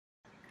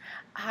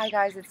Hi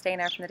guys, it's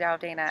Dana from the Tao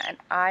of Dana, and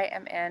I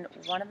am in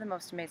one of the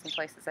most amazing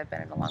places I've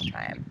been in a long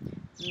time.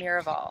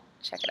 Miraval.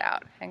 Check it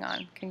out. Hang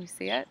on. Can you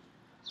see it?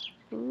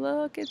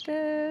 Look at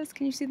this.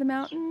 Can you see the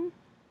mountain?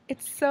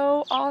 It's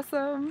so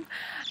awesome.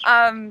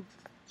 Um,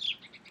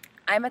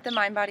 I'm at the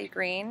Mind Body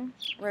Green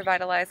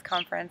Revitalize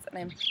Conference, and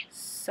I'm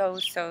so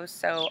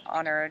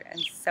honored and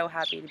so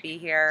happy to be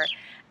here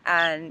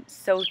and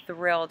so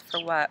thrilled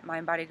for what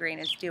Mind Body Green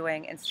is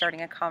doing and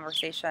starting a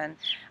conversation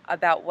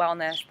about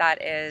wellness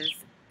that is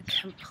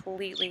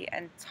completely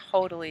and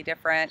totally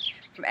different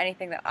from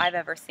anything that I've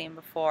ever seen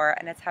before,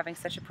 and it's having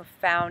such a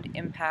profound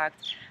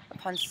impact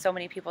upon so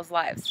many people's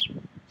lives.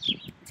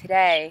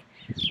 Today,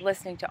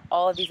 listening to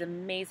all of these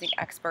amazing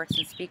experts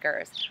and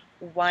speakers,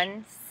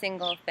 one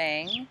single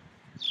thing,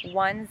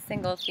 one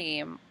single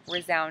theme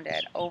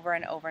resounded over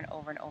and over and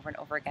over and over and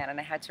over again, and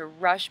I had to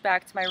rush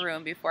back to my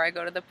room before I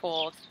go to the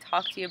pool to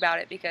talk to you about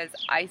it because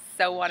I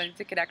so wanted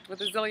to connect with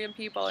a zillion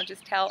people and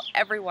just tell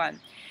everyone.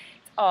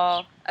 It's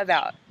all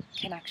about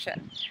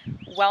connection.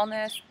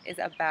 Wellness is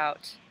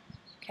about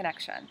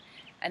connection,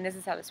 and this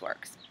is how this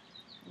works.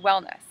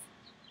 Wellness,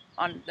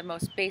 on the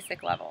most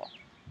basic level,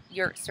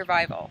 your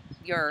survival,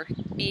 your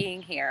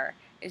being here,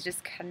 is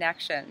just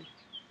connection,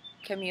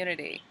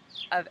 community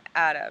of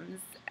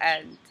atoms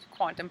and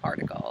quantum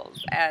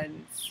particles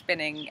and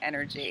spinning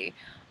energy,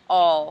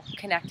 all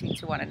connecting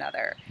to one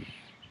another.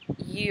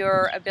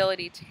 Your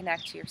ability to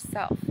connect to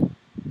yourself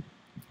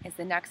is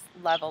the next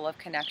level of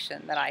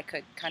connection that I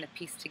could kind of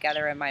piece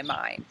together in my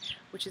mind,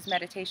 which is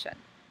meditation,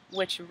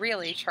 which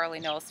really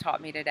Charlie Knowles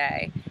taught me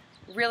today.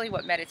 Really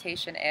what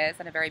meditation is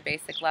on a very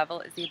basic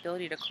level is the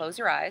ability to close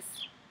your eyes,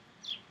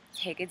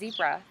 take a deep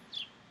breath,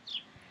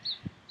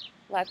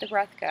 let the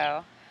breath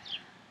go,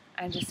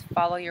 and just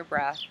follow your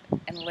breath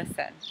and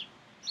listen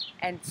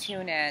and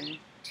tune in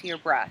to your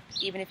breath.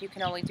 Even if you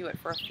can only do it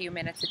for a few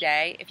minutes a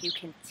day, if you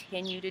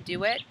continue to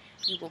do it,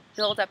 you will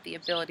build up the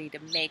ability to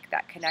make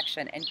that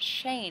connection and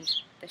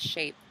change the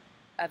shape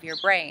of your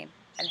brain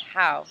and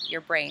how your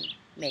brain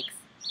makes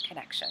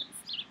connections.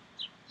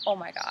 Oh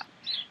my God,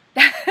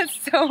 that's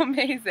so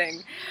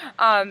amazing.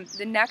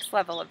 The next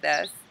level of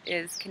this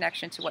is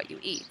connection to what you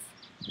eat.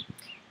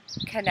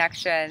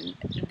 Connection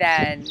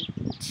then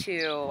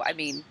to,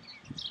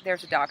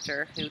 there's a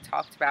doctor who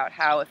talked about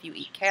how if you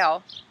eat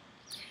kale,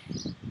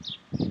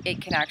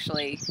 it can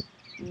actually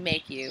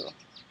make you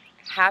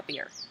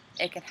happier.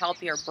 It can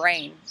help your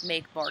brain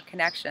make more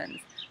connections,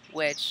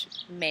 which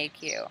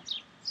make you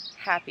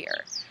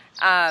happier.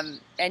 And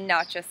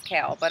not just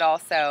kale, but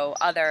also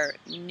other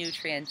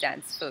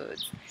nutrient-dense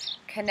foods.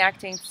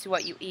 Connecting to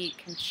what you eat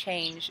can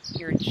change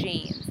your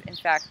genes. In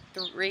fact,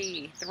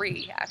 three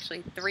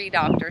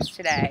doctors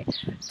today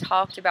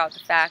talked about the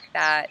fact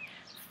that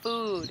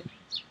food,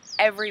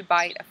 every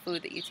bite of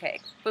food that you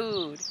take,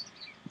 food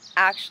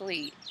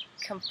actually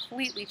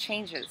completely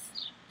changes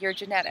your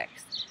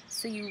genetics.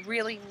 So you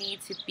really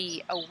need to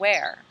be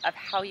aware of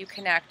how you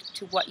connect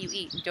to what you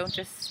eat. And don't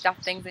just stuff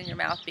things in your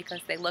mouth because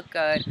they look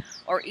good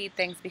or eat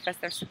things because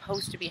they're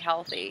supposed to be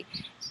healthy.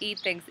 Eat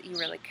things that you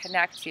really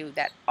connect to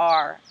that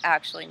are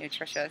actually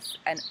nutritious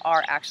and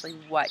are actually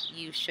what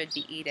you should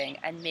be eating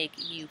and make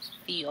you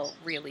feel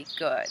really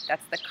good.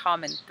 That's the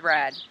common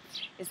thread,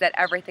 is that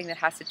everything that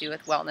has to do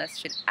with wellness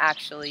should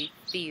actually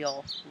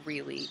feel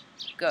really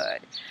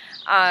good.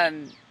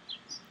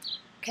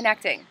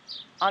 Connecting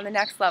on the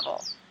next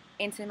level,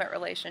 intimate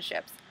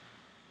relationships.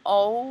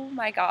 Oh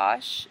my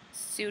gosh,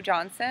 Sue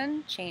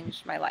Johnson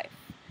changed my life.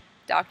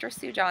 Dr.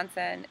 Sue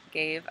Johnson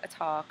gave a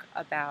talk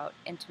about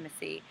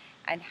intimacy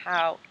and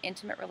how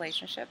intimate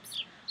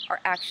relationships are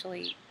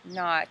actually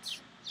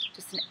not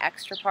just an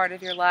extra part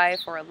of your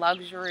life or a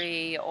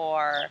luxury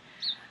or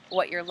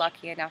what you're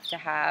lucky enough to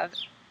have.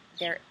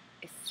 They're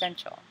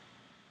essential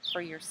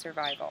for your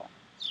survival.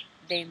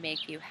 They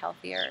make you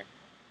healthier.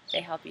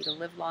 They help you to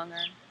live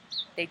longer.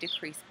 They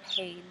decrease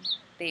pain.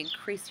 They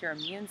increase your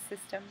immune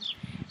system.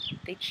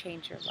 They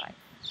change your life.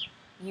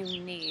 You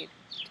need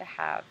to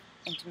have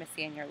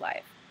intimacy in your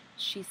life.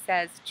 She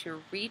says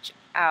to reach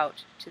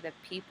out to the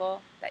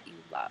people that you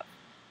love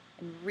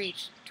and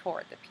reach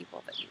toward the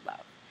people that you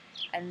love.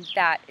 And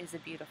that is a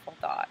beautiful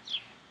thought.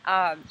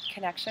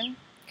 Connection,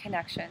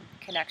 connection,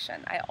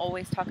 connection. I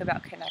always talk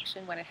about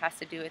connection when it has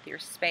to do with your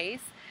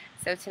space.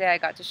 So today I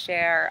got to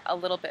share a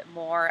little bit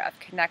more of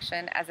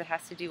connection as it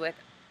has to do with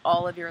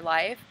all of your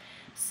life.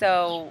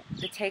 So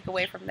the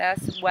takeaway from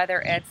this, whether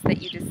it's that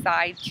you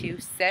decide to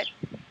sit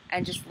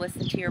and just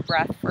listen to your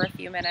breath for a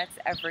few minutes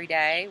every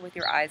day with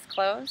your eyes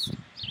closed,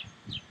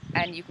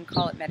 and you can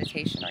call it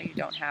meditation or you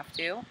don't have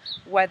to,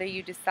 whether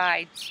you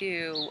decide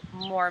to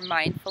more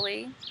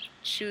mindfully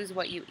choose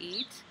what you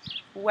eat,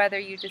 whether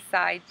you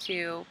decide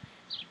to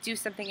do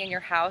something in your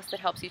house that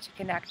helps you to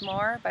connect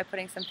more by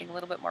putting something a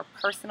little bit more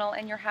personal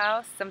in your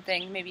house,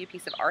 something, maybe a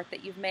piece of art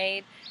that you've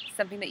made,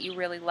 something that you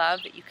really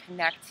love that you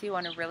connect to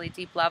on a really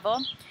deep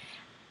level,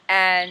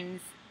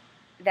 and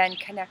then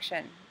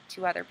connection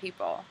to other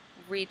people.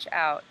 Reach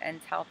out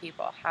and tell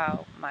people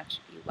how much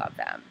you love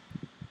them.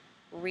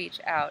 Reach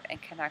out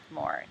and connect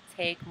more.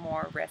 Take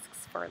more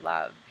risks for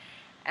love.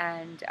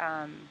 and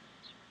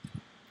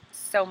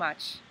so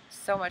much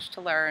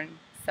to learn,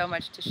 so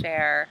much to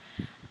share.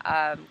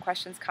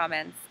 Questions,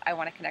 comments, I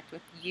want to connect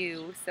with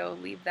you, so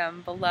leave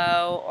them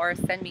below or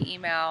send me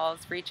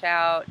emails, reach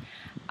out.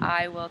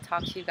 I will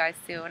talk to you guys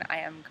soon. I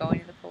am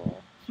going to the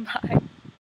pool. Bye.